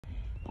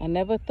I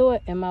never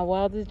thought in my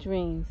wildest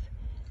dreams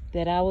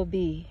that I would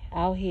be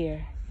out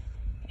here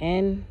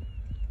in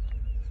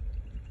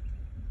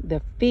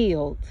the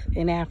fields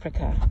in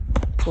Africa.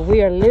 But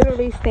we are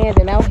literally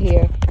standing out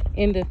here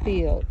in the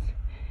fields.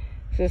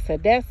 Sister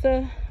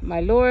Dessa, my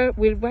Lord,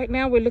 right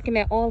now we're looking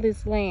at all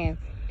this land.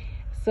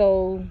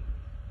 So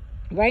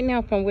right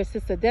now from where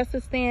Sister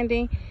Dessa's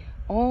standing,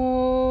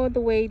 all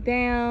the way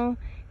down,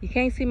 you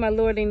can't see my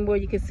Lord anymore.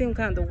 You can see him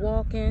kind of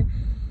walking.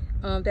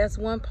 That's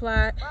one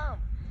plot.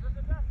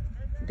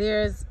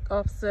 There's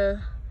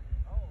Officer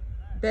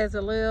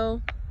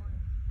Bezalel.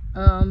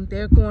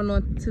 They're going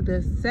on to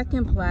the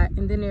second plot,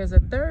 and then there's a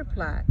third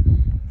plot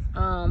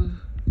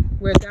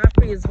where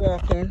Godfrey is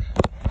walking,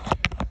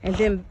 and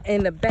then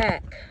in the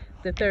back,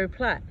 the third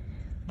plot.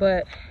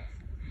 But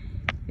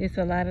it's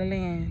a lot of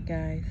land,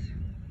 guys.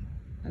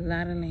 A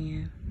lot of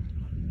land.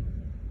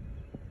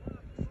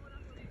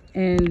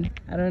 And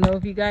I don't know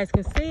if you guys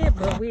can see it,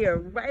 but we are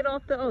right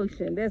off the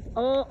ocean. That's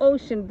all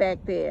ocean back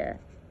there.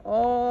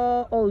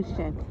 All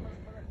ocean.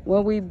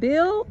 When we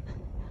build,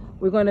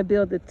 we're going to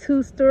build a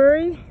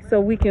 2-story so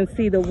we can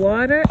see the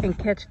water and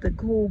catch the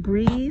cool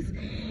breeze.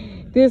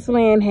 This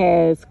land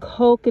has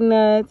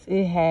coconuts.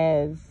 It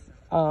has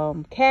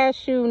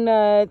cashew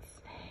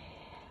nuts.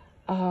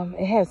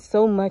 It has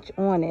so much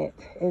on it.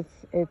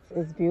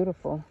 It's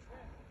beautiful.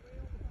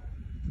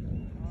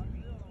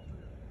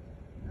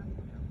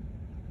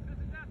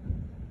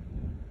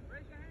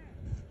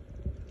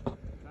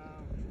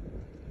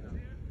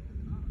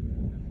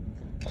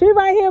 She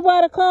right here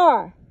by the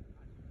car.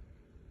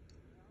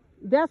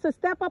 That's a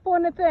step up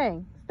on the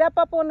thing. Step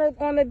up on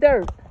the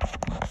dirt.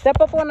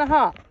 Step up on the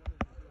hump.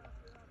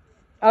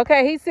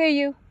 Okay, he see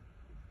you.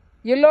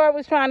 Your Lord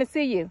was trying to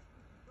see you.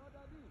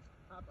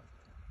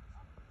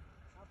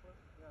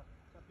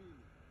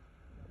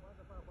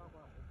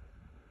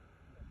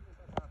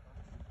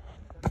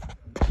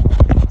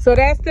 So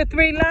that's the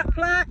 3 lot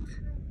plot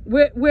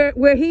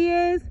where he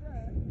is.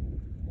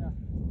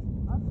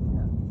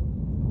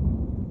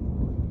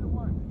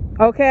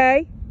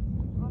 Okay.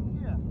 From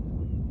here,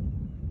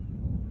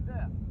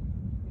 there,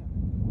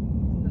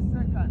 the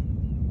second,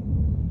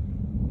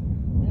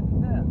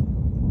 and there.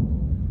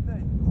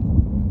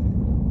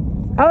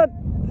 Oh,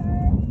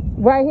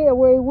 right here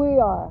where we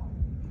are.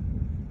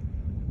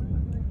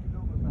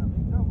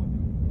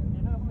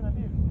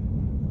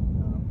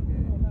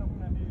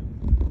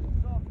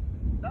 So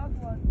that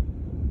one,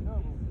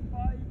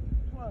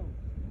 512.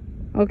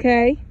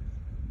 Okay.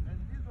 And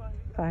this one,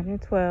 5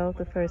 and 12,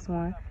 the first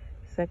one.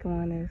 The second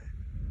one is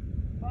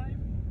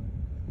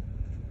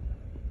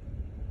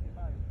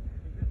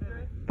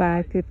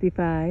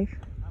 555,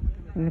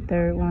 and the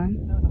third one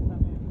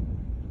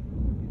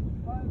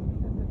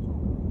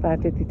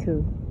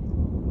 552.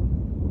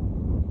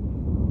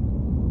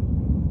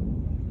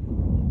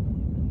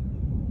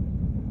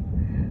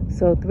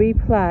 So 3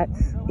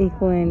 plots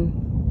equaling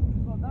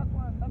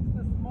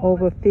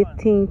over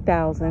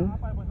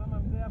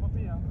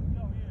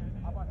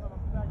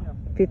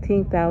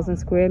 15,000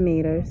 square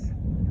meters.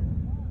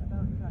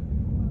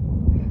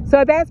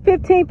 So that's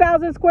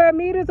 15,000 square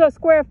meters or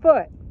square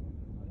foot?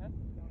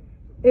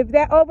 Is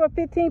that over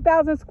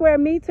 15,000 square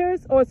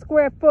meters or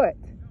square foot?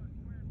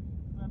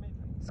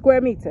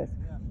 Square meters.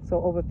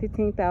 So over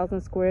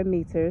 15,000 square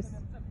meters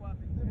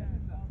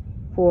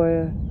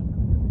for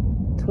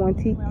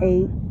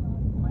 28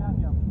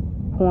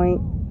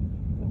 point,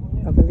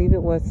 I believe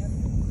it was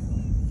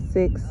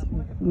 6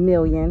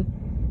 million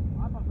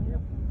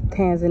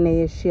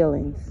Tanzania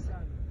shillings.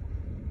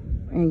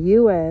 In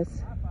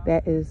US,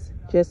 that is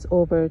just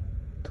over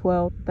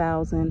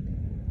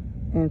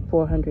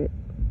 $12,400.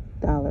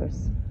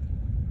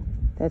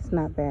 That's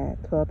not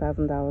bad.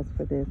 $12,000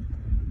 for this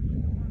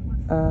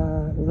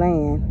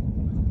land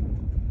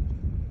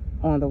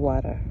on the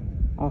water,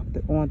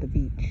 on the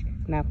beach,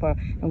 not far.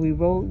 And we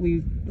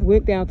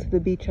went down to the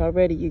beach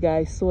already. You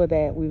guys saw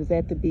that we was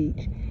at the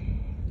beach,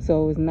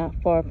 so it's not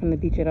far from the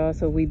beach at all.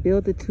 So we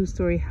build a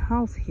 2-story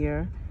house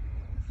here.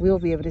 We'll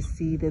be able to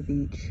see the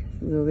beach.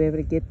 We'll be able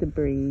to get the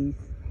breeze.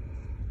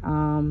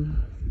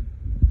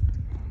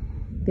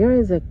 There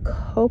is a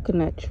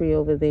coconut tree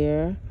over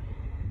there,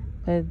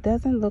 but it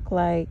doesn't look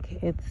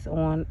like it's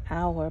on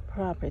our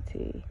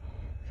property.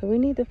 So we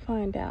need to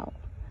find out.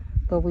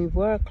 But we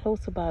were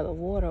closer by the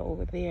water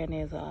over there, and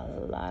there's a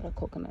lot of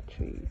coconut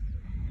trees.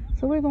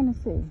 So we're going to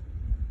see.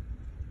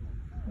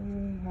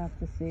 We have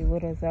to see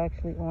what is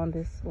actually on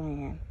this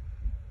land.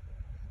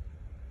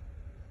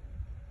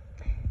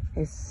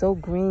 It's so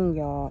green,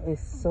 y'all.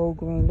 It's so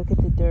green. Look at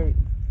the dirt.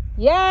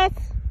 Yes!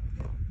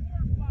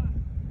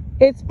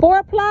 It's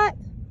 4 plots?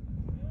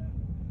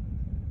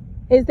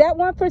 Is that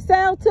one for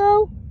sale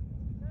too?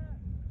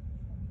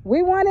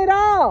 We want it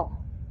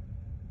all.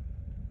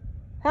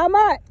 How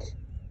much?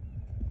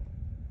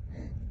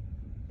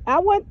 I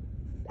would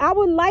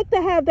like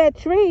to have that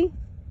tree.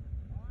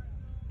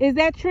 Is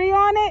that tree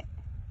on it?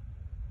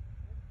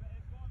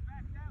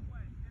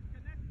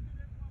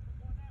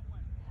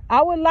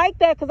 I would like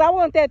that because I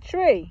want that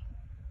tree.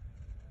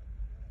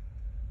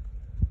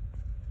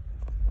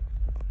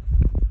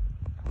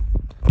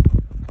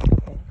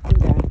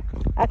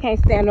 I can't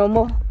stand no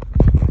more.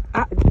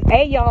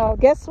 Hey, y'all,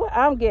 guess what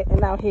I'm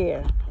getting out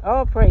here?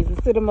 All praises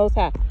to the Most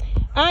High.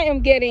 I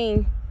am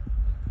getting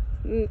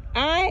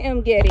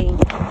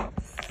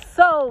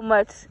so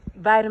much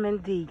vitamin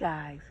D,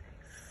 guys.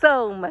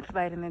 So much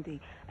vitamin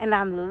D. And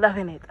I'm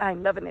loving it.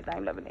 I'm loving it.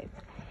 I'm loving it.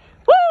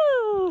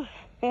 Woo!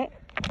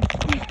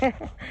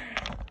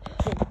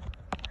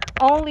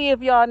 Only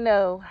if y'all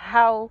know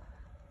how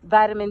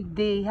vitamin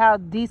D, how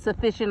D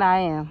sufficient I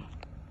am.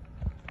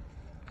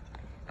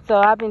 So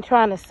I've been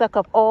trying to suck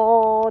up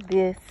all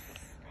this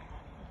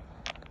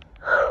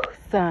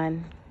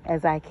sun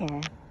as I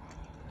can.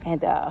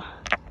 And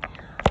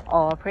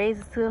all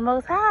praises to the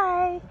Most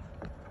High.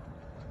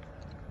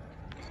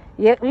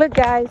 Yeah, look,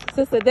 guys,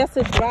 Sister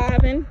Dessa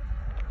driving.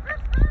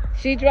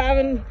 She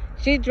driving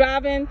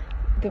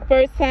the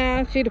first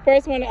time. She the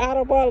first one out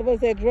of all of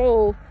us that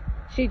drove.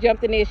 She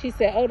jumped in there. She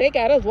said, oh, they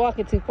got us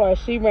walking too far.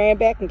 She ran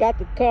back and got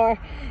the car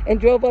and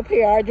drove up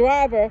here. Our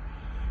driver,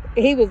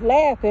 he was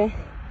laughing,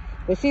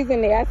 but she's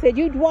in there. I said,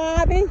 you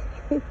driving?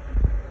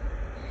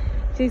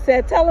 She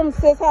said, tell him,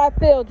 sis, how I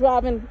feel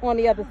driving on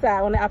the other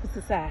side, on the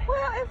opposite side.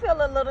 Well, it feels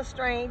a little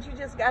strange. You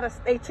just got to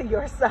stay to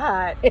your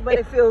side, but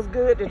it feels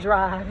good to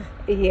drive.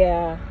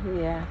 Yeah.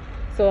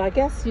 So I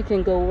guess you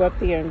can go up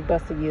there and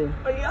bust a U.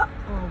 Oh, yeah.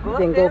 Oh,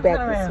 Then go back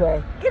this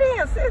way. Get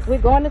in, sis. We're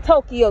going to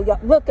Tokyo. Y'all.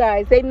 Look,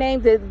 guys, they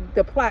named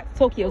the plot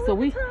Tokyo. So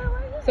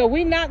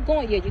we're not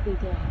going. Yeah, you can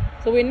go.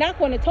 So we're not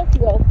going to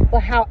Tokyo.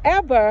 But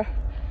however,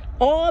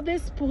 all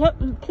this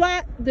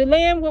plot, the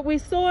land what we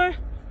saw,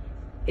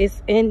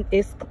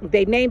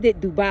 they named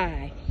it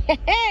Dubai.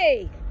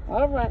 Hey,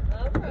 all right.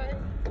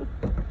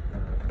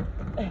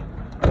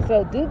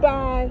 So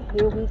Dubai,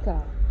 here we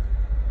come.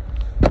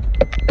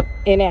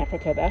 In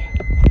Africa, though.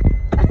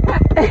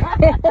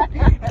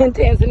 In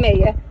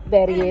Tanzania,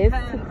 that is.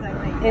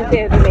 In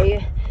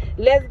Tanzania.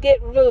 Let's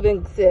get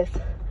moving, sis.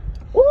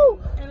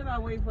 Woo!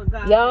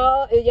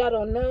 Y'all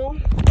don't know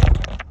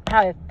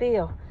how it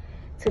feels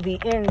to be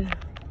in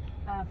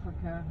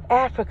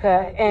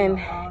Africa, and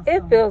awesome.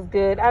 It feels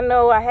good. I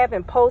know I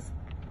haven't posted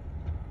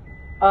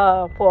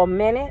for a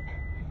minute,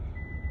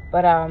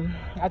 but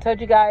I told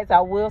you guys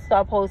I will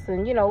start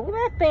posting. You know,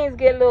 let things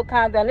get a little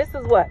calm down. This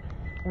is what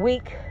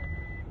week.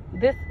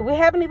 We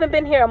haven't even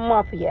been here a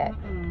month yet.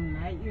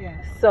 Not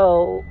yet.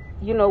 So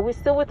you know we're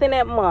still within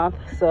that month.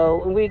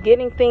 So we're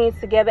getting things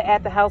together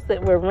at the house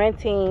that we're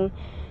renting.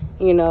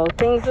 You know,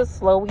 things are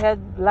slow. We had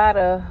a lot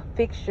of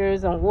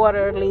fixtures and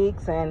water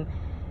leaks and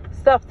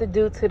stuff to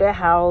do to the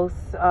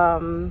house.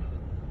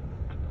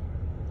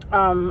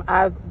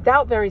 I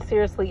doubt very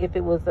seriously if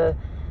it was a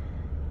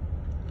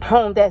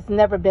home that's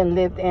never been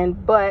lived in,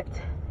 but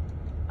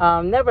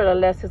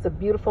nevertheless, it's a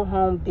beautiful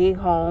home, big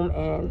home,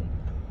 and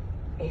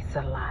it's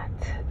a lot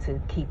to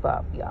keep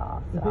up,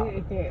 y'all.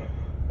 So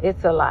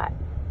it's a lot.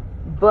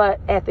 But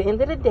at the end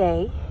of the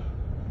day,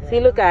 see,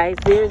 look, guys,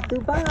 there's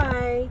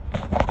Dubai.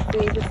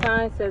 See, the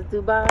sign says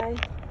Dubai.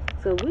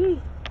 So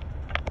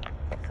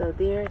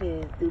there it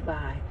is,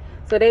 Dubai.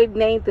 So they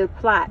named the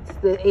plots,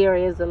 the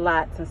areas, the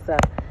lots and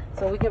stuff.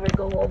 So we're going to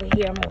go over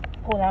here. I'm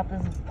going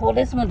to pull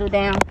this window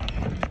down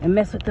and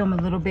mess with them a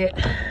little bit.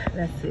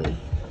 Let's see.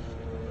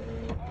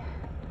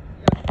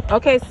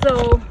 Okay,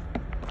 so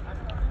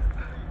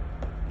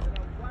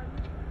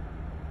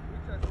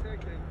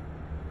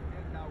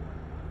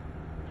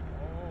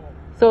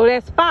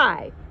that's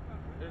 5.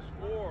 It's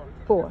 4.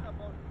 4.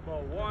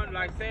 But one,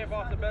 like say if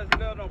off the best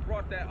bill don't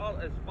brought that up,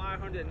 it's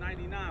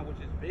 599, which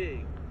is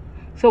big.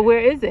 So where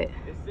is it?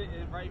 It's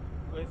sitting right.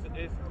 This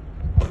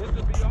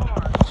will be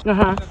ours.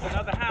 There's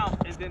another house,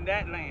 and then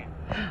that land.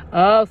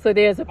 Oh, so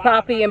there's a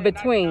property in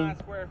between.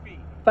 Square feet.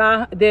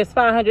 There's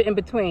 500 in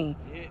between.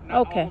 Yeah,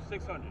 no, okay. Almost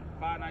 600.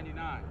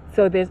 599.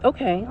 So there's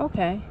okay.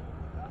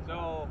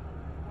 So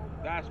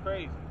that's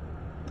crazy.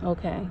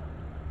 Okay.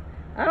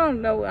 I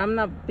don't know. I'm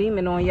not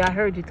beaming on you. I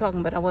heard you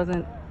talking, but I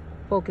wasn't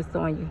focused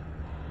on you.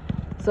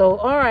 So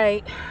all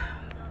right,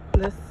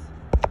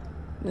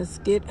 let's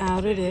get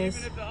out of this.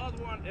 Even if the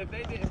other one, if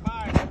they didn't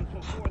buy it, it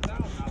was for 4,000.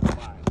 I would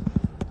buy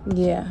it.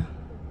 Yeah.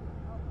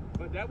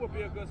 But that would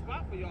be a good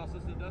spot for y'all,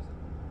 Sister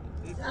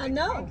Dustin. I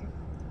know.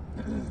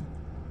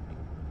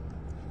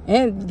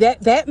 And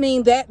that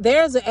means that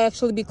theirs will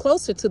actually be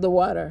closer to the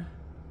water.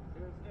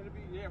 It'll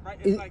be, yeah, right.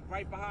 It's like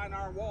right behind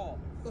our wall.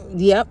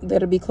 Yep,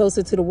 that'll be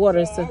closer to the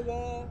water. So our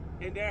wall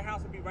and their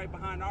house will be right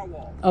behind our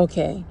wall.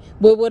 Okay.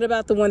 But what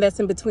about the one that's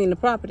in between the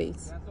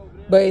properties? That's over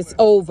there. But it's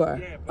over.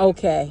 Yeah,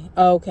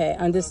 Okay,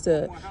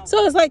 understood.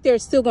 So it's like they're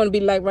still going to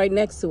be like right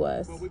next to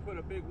us. But we put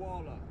a big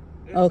wall up.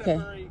 It's okay.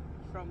 Separate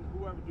from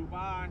whoever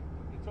Dubai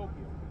and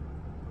Tokyo.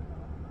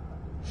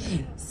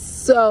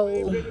 So.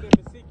 Way bigger than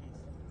Masiki's.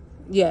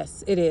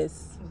 Yes, it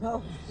is.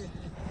 Oh,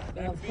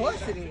 of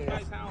course it is.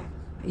 Nice houses.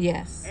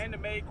 Yes. And the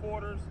maid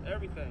quarters,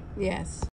 everything. Yes.